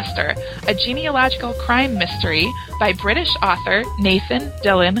Ancestor, a genealogical crime mystery by British author Nathan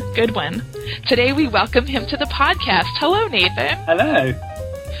Dillon Goodwin. Today, we welcome him to the podcast. Hello, Nathan. Hello.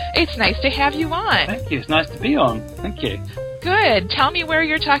 It's nice to have you on. Thank you. It's nice to be on. Thank you. Good. Tell me where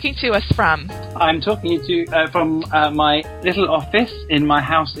you're talking to us from. I'm talking to you from my little office in my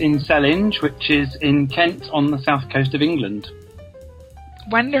house in Sellinge, which is in Kent on the south coast of England.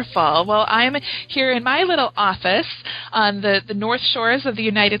 Wonderful. Well, I'm here in my little office on the north shores of the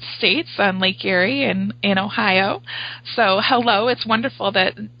United States on Lake Erie in Ohio. So, hello. It's wonderful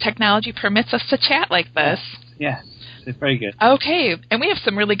that technology permits us to chat like this. Yes. It's very good. Okay, and we have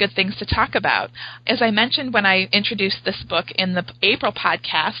some really good things to talk about. As I mentioned when I introduced this book in the April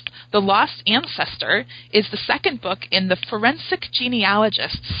podcast, The Lost Ancestor is the second book in the Forensic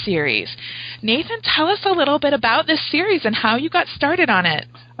Genealogist series. Nathan, tell us a little bit about this series and how you got started on it.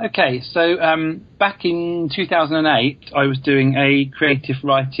 Okay, so back in 2008, I was doing a creative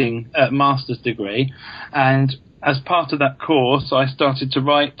writing master's degree, and as part of that course, I started to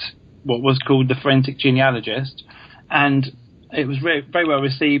write what was called The Forensic Genealogist. And it was very well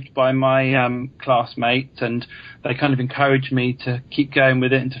received by my classmates, and they kind of encouraged me to keep going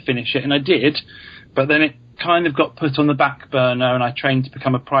with it and to finish it, and I did. But then it kind of got put on the back burner, and I trained to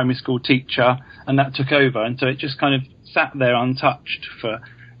become a primary school teacher, and that took over, and so it just kind of sat there untouched for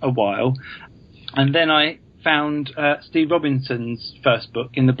a while. And then I found Steve Robinson's first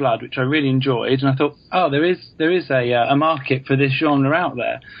book, In the Blood, which I really enjoyed, and I thought, oh, there is a market for this genre out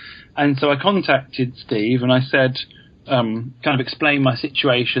there. And so I contacted Steve, and I said, kind of explained my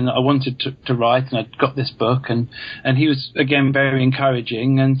situation, that I wanted to write, and I'd got this book, and he was, again, very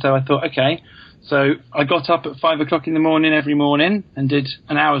encouraging. And so I thought, okay. So I got up at 5 o'clock in the morning every morning and did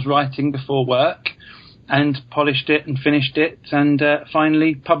an hour's writing before work, and polished it and finished it, and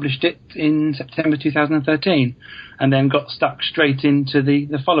finally published it in September 2013, and then got stuck straight into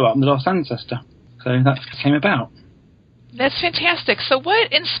the follow-up, The Lost Ancestor. So that came about. That's fantastic. So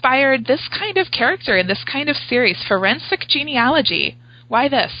what inspired this kind of character in this kind of series, Forensic Genealogy? Why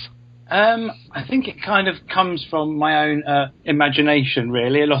this? I think it kind of comes from my own imagination,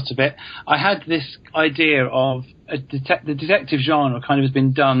 really, a lot of it. I had this idea of the detective genre kind of has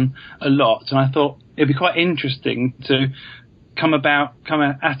been done a lot, and I thought it'd be quite interesting to come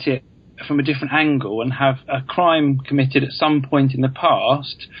at it from a different angle and have a crime committed at some point in the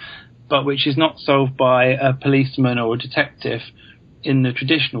past, but which is not solved by a policeman or a detective in the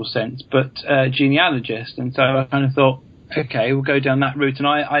traditional sense, but a genealogist. And so I kind of thought, okay, we'll go down that route. And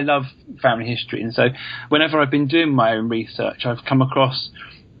I love family history. And so whenever I've been doing my own research, I've come across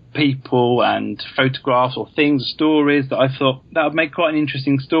people and photographs or things, stories that I thought that would make quite an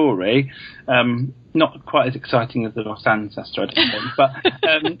interesting story. Not quite as exciting as The Lost Ancestor, I don't think, but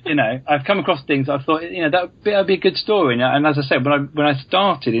I've come across things I thought, that would be a good story. And as I said, when I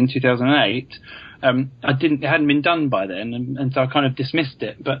started in 2008, it hadn't been done by then, and so I kind of dismissed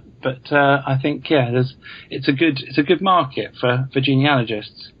it. But I think it's a good market for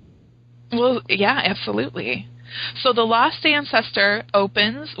genealogists. Well, yeah, absolutely. So The Lost Ancestor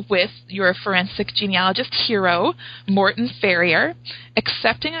opens with your forensic genealogist hero, Morton Ferrier,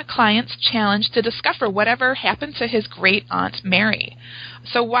 accepting a client's challenge to discover whatever happened to his great-aunt Mary.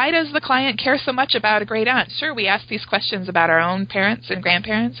 So why does the client care so much about a great-aunt? Sure, we ask these questions about our own parents and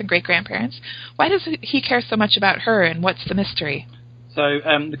grandparents and great-grandparents. Why does he care so much about her, and what's the mystery? So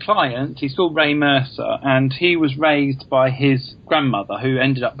the client, he's called Ray Mercer, and he was raised by his grandmother, who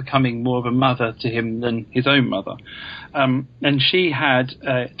ended up becoming more of a mother to him than his own mother. And she had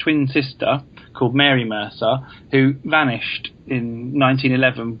a twin sister called Mary Mercer, who vanished in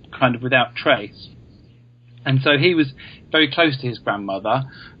 1911 kind of without trace. And so he was very close to his grandmother,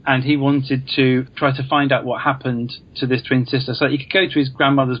 and he wanted to try to find out what happened to this twin sister, so that he could go to his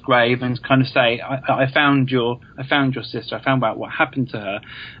grandmother's grave and kind of say, I found your sister, I found out what happened to her.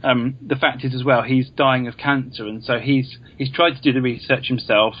 The fact is as well, he's dying of cancer, and so he's tried to do the research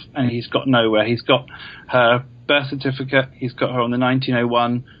himself, and he's got nowhere. He's got her birth certificate, he's got her on the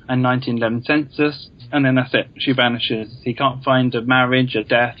 1901 and 1911 census, and then that's it. She vanishes. He can't find a marriage, a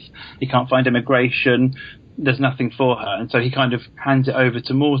death. He can't find immigration. There's nothing for her. And so he kind of hands it over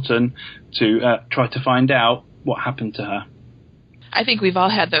to Morton to try to find out what happened to her. I think we've all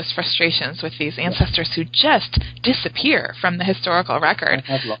had those frustrations with these ancestors who just disappear from the historical record.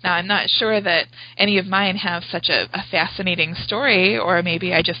 Now, I'm not sure that any of mine have such a fascinating story, or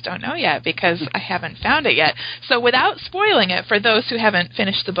maybe I just don't know yet because I haven't found it yet. So without spoiling it for those who haven't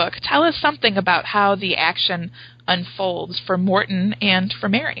finished the book, tell us something about how the action unfolds for Morton and for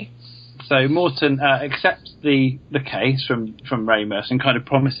Mary. So Morton accepts the case from Ray Mercer and kind of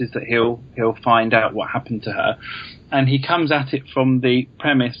promises that he'll find out what happened to her. And he comes at it from the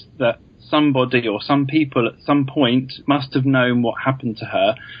premise that somebody or some people at some point must have known what happened to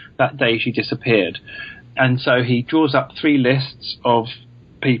her that day she disappeared. And so he draws up 3 lists of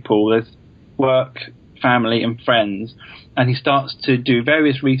people. There's work, family and friends. And he starts to do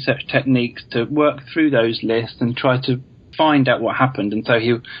various research techniques to work through those lists and try to find out what happened. And so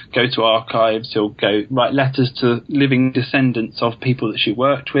he'll go to archives, he'll go write letters to living descendants of people that she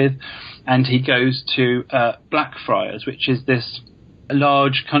worked with, and he goes to Blackfriars, which is this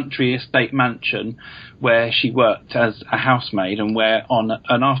large country estate mansion where she worked as a housemaid, and where on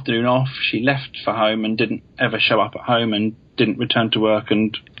an afternoon off she left for home and didn't ever show up at home and didn't return to work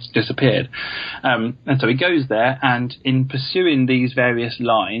and disappeared. And so he goes there, and in pursuing these various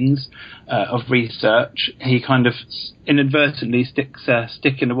lines of research, he kind of inadvertently sticks a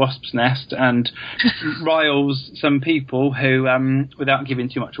stick in a wasp's nest and riles some people who, without giving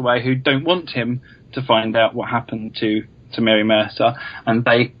too much away, who don't want him to find out what happened to Mary Mercer, and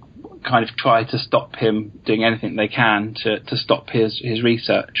they kind of try to stop him doing anything they can to stop his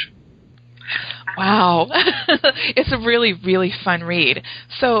research. Wow. It's a really, really fun read.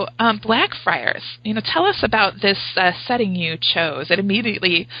 So, Blackfriars, tell us about this setting you chose. It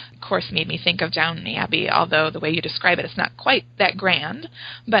immediately, of course, made me think of Downton Abbey, although the way you describe it, it's not quite that grand.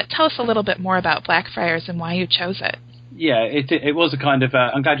 But tell us a little bit more about Blackfriars and why you chose it. Yeah, it was a kind of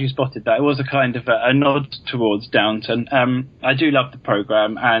I'm glad you spotted that. It was a kind of a nod towards Downton. I do love the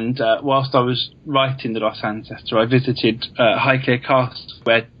programme, and whilst I was writing The Lost Ancestor, I visited Highclere Castle,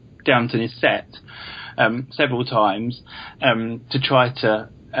 where Downton is set, several times to try to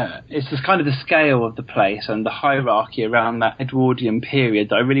it's this kind of the scale of the place and the hierarchy around that Edwardian period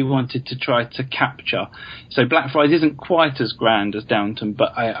that I really wanted to try to capture. So Blackfriars isn't quite as grand as Downton,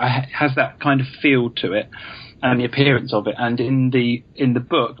 but it has that kind of feel to it and the appearance of it. And in the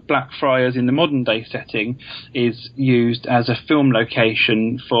book, Blackfriars in the modern day setting is used as a film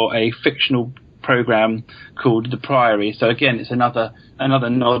location for a fictional program called The Priory. So again, it's another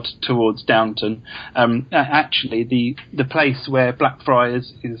nod towards Downton. Actually, the place where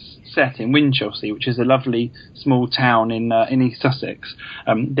Blackfriars is set in Winchelsea, which is a lovely small town in East Sussex,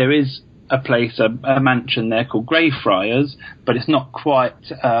 there is a place, a mansion there called Greyfriars, but it's not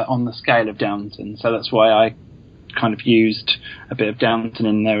quite on the scale of Downton. So that's why I kind of used a bit of Downton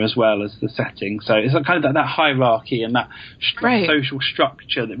in there as well as the setting. So it's kind of that hierarchy and that social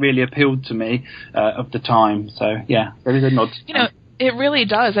structure that really appealed to me of the time. So yeah, there is a nod. It really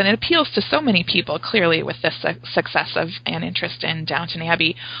does, and it appeals to so many people, clearly, with this success of an interest in Downton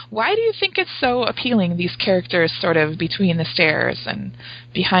Abbey. Why do you think it's so appealing, these characters sort of between the stairs and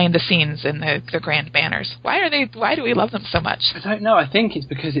behind the scenes in the grand banners? Why do we love them so much? I don't know. I think it's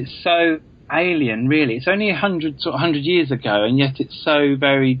because it's so alien, really. It's only 100 years ago, and yet it's so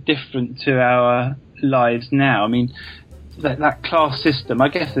very different to our lives now. I mean, that class system, I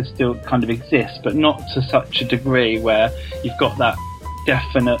guess it still kind of exists, but not to such a degree where you've got that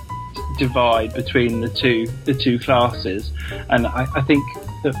definite divide between the two classes. And I think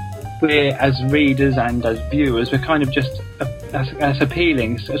that we're, as readers and as viewers, we're kind of just as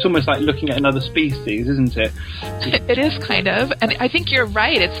appealing. It's almost like looking at another species, isn't it? It is kind of, and I think you're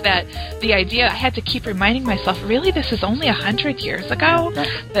right. It's that the idea, I had to keep reminding myself, really, this is only 100 years ago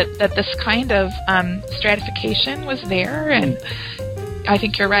that this kind of stratification was there, and I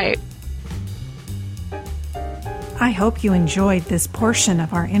think you're right. I hope you enjoyed this portion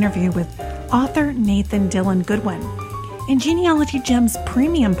of our interview with author Nathan Dillon Goodwin. In Genealogy Gems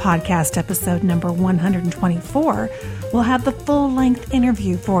Premium Podcast episode number 124, we'll have the full-length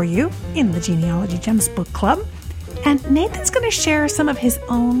interview for you in the Genealogy Gems Book Club. And Nathan's going to share some of his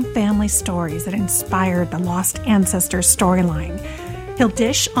own family stories that inspired the Lost Ancestors storyline. He'll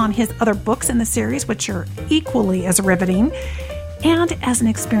dish on his other books in the series, which are equally as riveting. And as an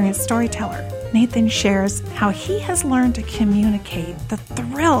experienced storyteller, Nathan shares how he has learned to communicate the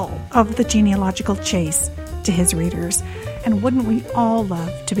thrill of the genealogical chase to his readers. And wouldn't we all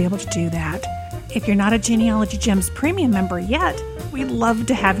love to be able to do that? If you're not a Genealogy Gems Premium member yet, we'd love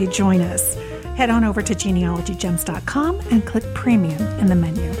to have you join us. Head on over to genealogygems.com and click Premium in the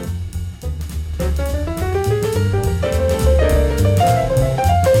menu.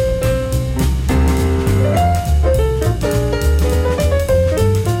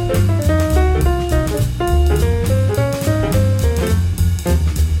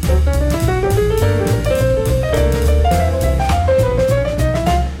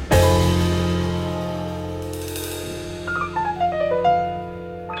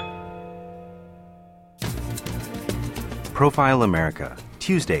 Profile America,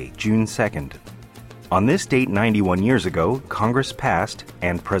 Tuesday, June 2nd. On this date 91 years ago, Congress passed,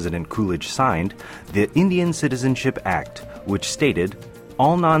 and President Coolidge signed, the Indian Citizenship Act, which stated,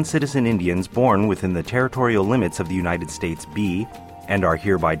 all non-citizen Indians born within the territorial limits of the United States be, and are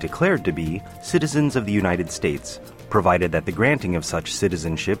hereby declared to be, citizens of the United States, provided that the granting of such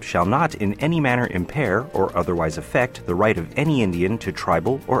citizenship shall not in any manner impair or otherwise affect the right of any Indian to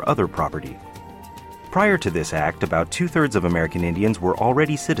tribal or other property. Prior to this act, about 2/3 of American Indians were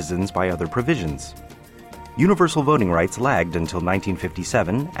already citizens by other provisions. Universal voting rights lagged until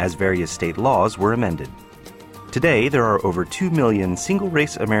 1957 as various state laws were amended. Today, there are over 2 million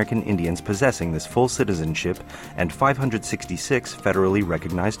single-race American Indians possessing this full citizenship and 566 federally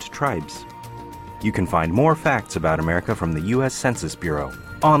recognized tribes. You can find more facts about America from the U.S. Census Bureau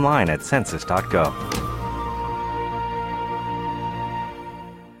online at census.gov.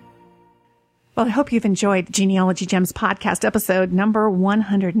 Well, I hope you've enjoyed Genealogy Gems podcast episode number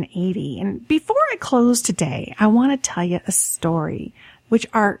 180. And before I close today, I want to tell you a story which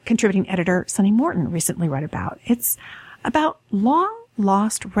our contributing editor, Sunny Morton, recently read about. It's about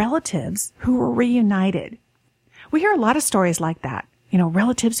long-lost relatives who were reunited. We hear a lot of stories like that. You know,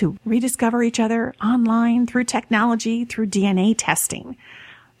 relatives who rediscover each other online, through technology, through DNA testing.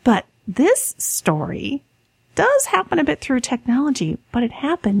 But this story does happen a bit through technology, but it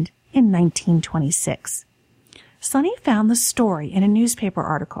happened in 1926. Sunny found the story in a newspaper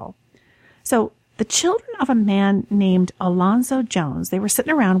article. So the children of a man named Alonzo Jones, they were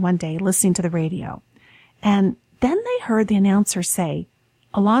sitting around one day listening to the radio. And then they heard the announcer say,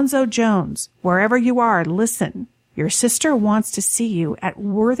 Alonzo Jones, wherever you are, listen. Your sister wants to see you at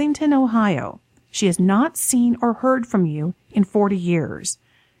Worthington, Ohio. She has not seen or heard from you in 40 years.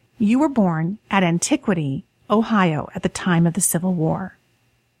 You were born at Antiquity, Ohio at the time of the Civil War.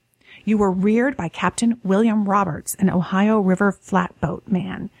 You were reared by Captain William Roberts, an Ohio River flatboat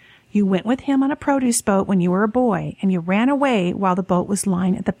man. You went with him on a produce boat when you were a boy, and you ran away while the boat was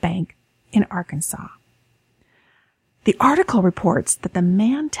lying at the bank in Arkansas. The article reports that the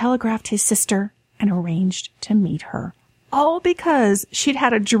man telegraphed his sister and arranged to meet her, all because she'd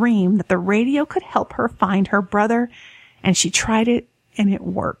had a dream that the radio could help her find her brother, and she tried it, and it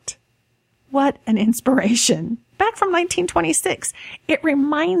worked. What an inspiration. Back from 1926, it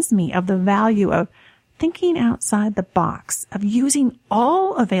reminds me of the value of thinking outside the box, of using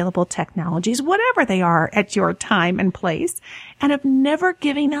all available technologies, whatever they are at your time and place, and of never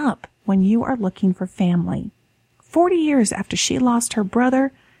giving up when you are looking for family. 40 years after she lost her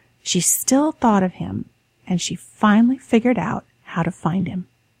brother, she still thought of him, and she finally figured out how to find him.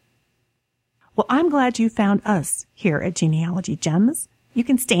 Well, I'm glad you found us here at Genealogy Gems. You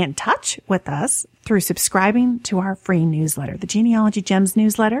can stay in touch with us through subscribing to our free newsletter, the Genealogy Gems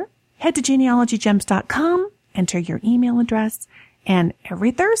newsletter. Head to genealogygems.com, enter your email address, and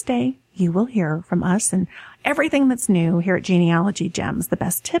every Thursday you will hear from us and everything that's new here at Genealogy Gems, the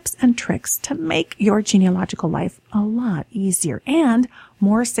best tips and tricks to make your genealogical life a lot easier and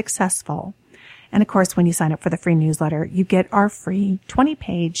more successful. And of course, when you sign up for the free newsletter, you get our free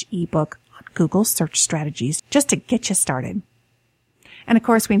 20-page ebook on Google search strategies just to get you started. And of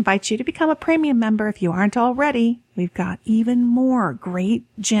course, we invite you to become a premium member if you aren't already. We've got even more great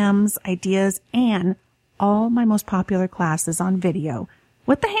gems, ideas, and all my most popular classes on video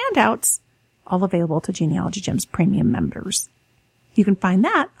with the handouts, all available to Genealogy Gems premium members. You can find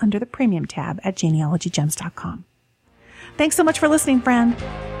that under the premium tab at genealogygems.com. Thanks so much for listening, friend.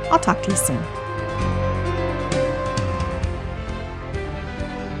 I'll talk to you soon.